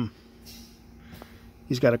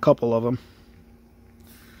 He's got a couple of them.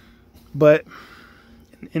 But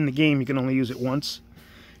in the game, you can only use it once.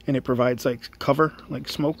 And it provides, like, cover, like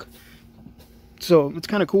smoke. So it's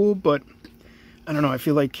kind of cool, but I don't know. I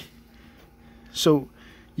feel like... So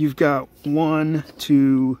you've got 1,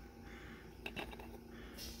 2,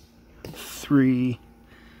 3,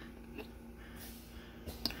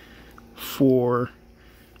 4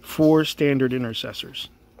 standard intercessors,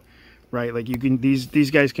 right? Like you can these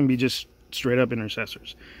guys can be just straight up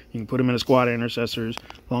intercessors. You can put them in a squad of intercessors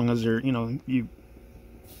as long as they're, you know, you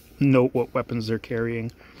note what weapons they're carrying.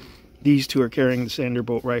 These two are carrying the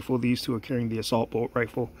Sanderbolt rifle. These two are carrying the assault bolt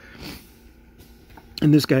rifle.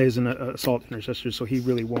 And this guy is an assault intercessor, so he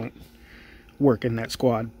really won't work in that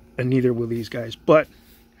squad, and neither will these guys. But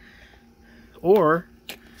or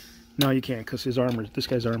no, you can't, because this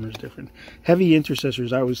guy's armor is different. Heavy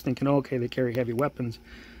intercessors, I was thinking, oh, okay, they carry heavy weapons,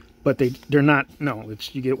 but they're not. No,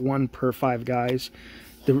 it's you get 1 per 5 guys.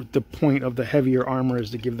 The point of the heavier armor is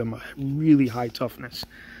to give them a really high toughness.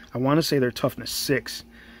 I want to say they're toughness 6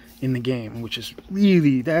 in the game, which is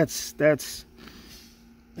really that's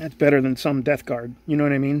better than some Death Guard. You know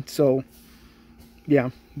what I mean? So yeah,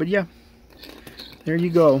 but yeah, there you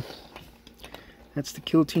go. That's the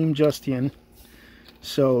Kill Team Justian.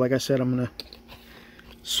 So, like I said, I'm going to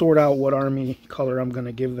sort out what army color I'm going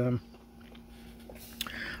to give them.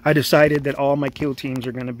 I decided that all my kill teams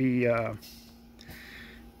are going to be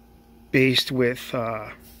based with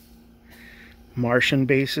Martian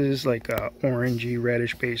bases, like orangey,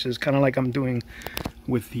 reddish bases, kind of like I'm doing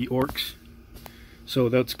with the orcs. So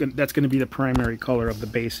that's going to be the primary color of the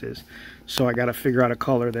bases. So I got to figure out a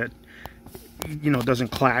color that, you know, doesn't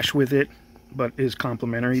clash with it, but is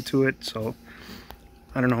complementary to it. So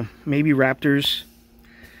I don't know, maybe raptors.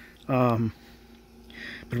 But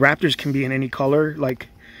raptors can be in any color. Like,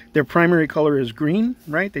 their primary color is green,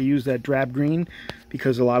 right? They use that drab green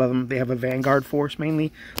because a lot of them, they have a vanguard force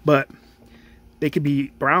mainly. But they could be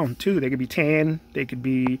brown too. They could be tan. They could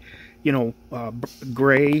be, you know,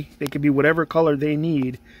 gray. They could be whatever color they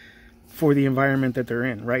need for the environment that they're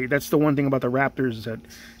in, right? That's the one thing about the raptors that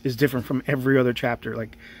is different from every other chapter.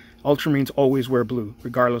 Like, Ultramarines always wear blue,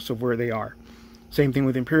 regardless of where they are. Same thing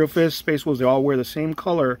with Imperial Fist, Space Wolves, they all wear the same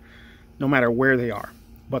color no matter where they are.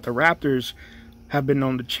 But the Raptors have been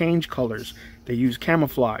known to change colors. They use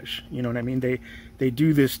camouflage, you know what I mean? They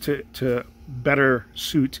do this to better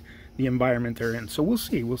suit the environment they're in. So we'll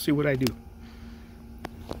see what I do.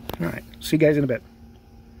 Alright, see you guys in a bit.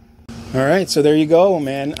 Alright, so there you go,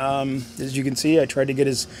 man. As you can see, I tried to get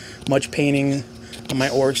as much painting on my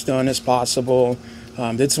orcs done as possible.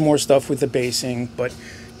 Did some more stuff with the basing, but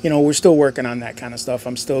you know, we're still working on that kind of stuff.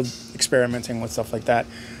 I'm still experimenting with stuff like that.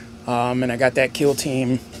 And I got that kill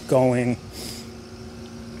team going,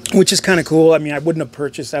 which is kind of cool. I mean, I wouldn't have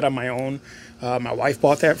purchased that on my own. My wife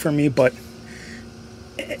bought that for me, but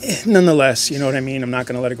nonetheless, you know what I mean? I'm not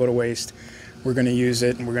going to let it go to waste. We're going to use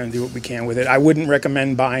it, and we're going to do what we can with it. I wouldn't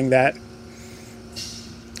recommend buying that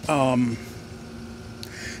unless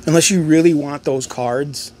you really want those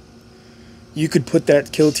cards. You could put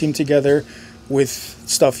that kill team together with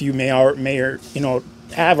stuff you may or you know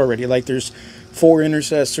have already. Like, there's 4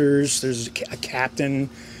 intercessors, there's a captain,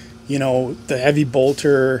 you know, the heavy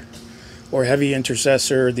bolter or heavy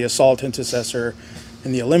intercessor, the assault intercessor,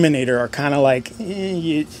 and the eliminator are kind of like,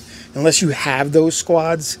 unless you have those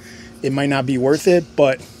squads, it might not be worth it.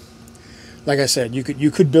 But like I said, you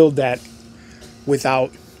could build that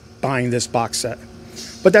without buying this box set.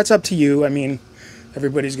 But that's up to you. I mean,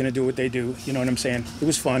 everybody's gonna do what they do. You know what I'm saying? It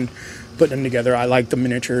was fun putting them together. I like the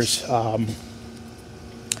miniatures.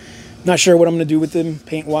 Not sure what I'm going to do with them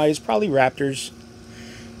paint-wise. Probably Raptors.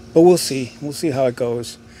 But we'll see. We'll see how it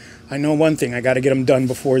goes. I know one thing. I got to get them done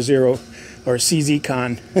before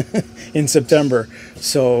CZCon in September.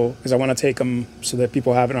 So, because I want to take them so that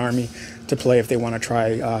people have an army to play if they want to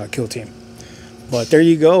try Kill Team. But there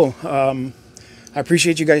you go. I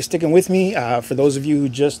appreciate you guys sticking with me. For those of you who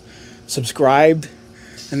just subscribed,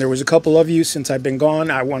 and there was a couple of you since I've been gone,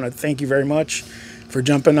 I want to thank you very much for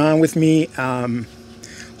jumping on with me.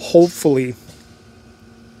 Hopefully,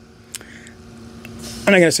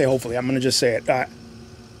 I'm not going to say hopefully, I'm going to just say it.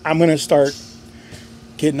 I'm going to start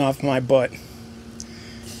getting off my butt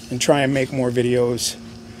and try and make more videos.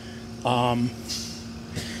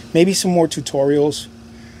 Maybe some more tutorials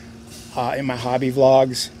in my hobby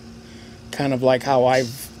vlogs. Kind of like how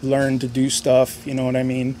I've learned to do stuff, you know what I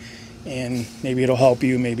mean? And maybe it'll help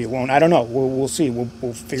you, maybe it won't. I don't know. We'll see.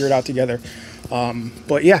 We'll figure it out together.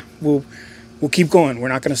 But yeah, we'll keep going. We're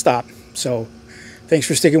not going to stop. So thanks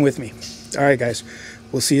for sticking with me. All right, guys.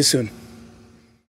 We'll see you soon.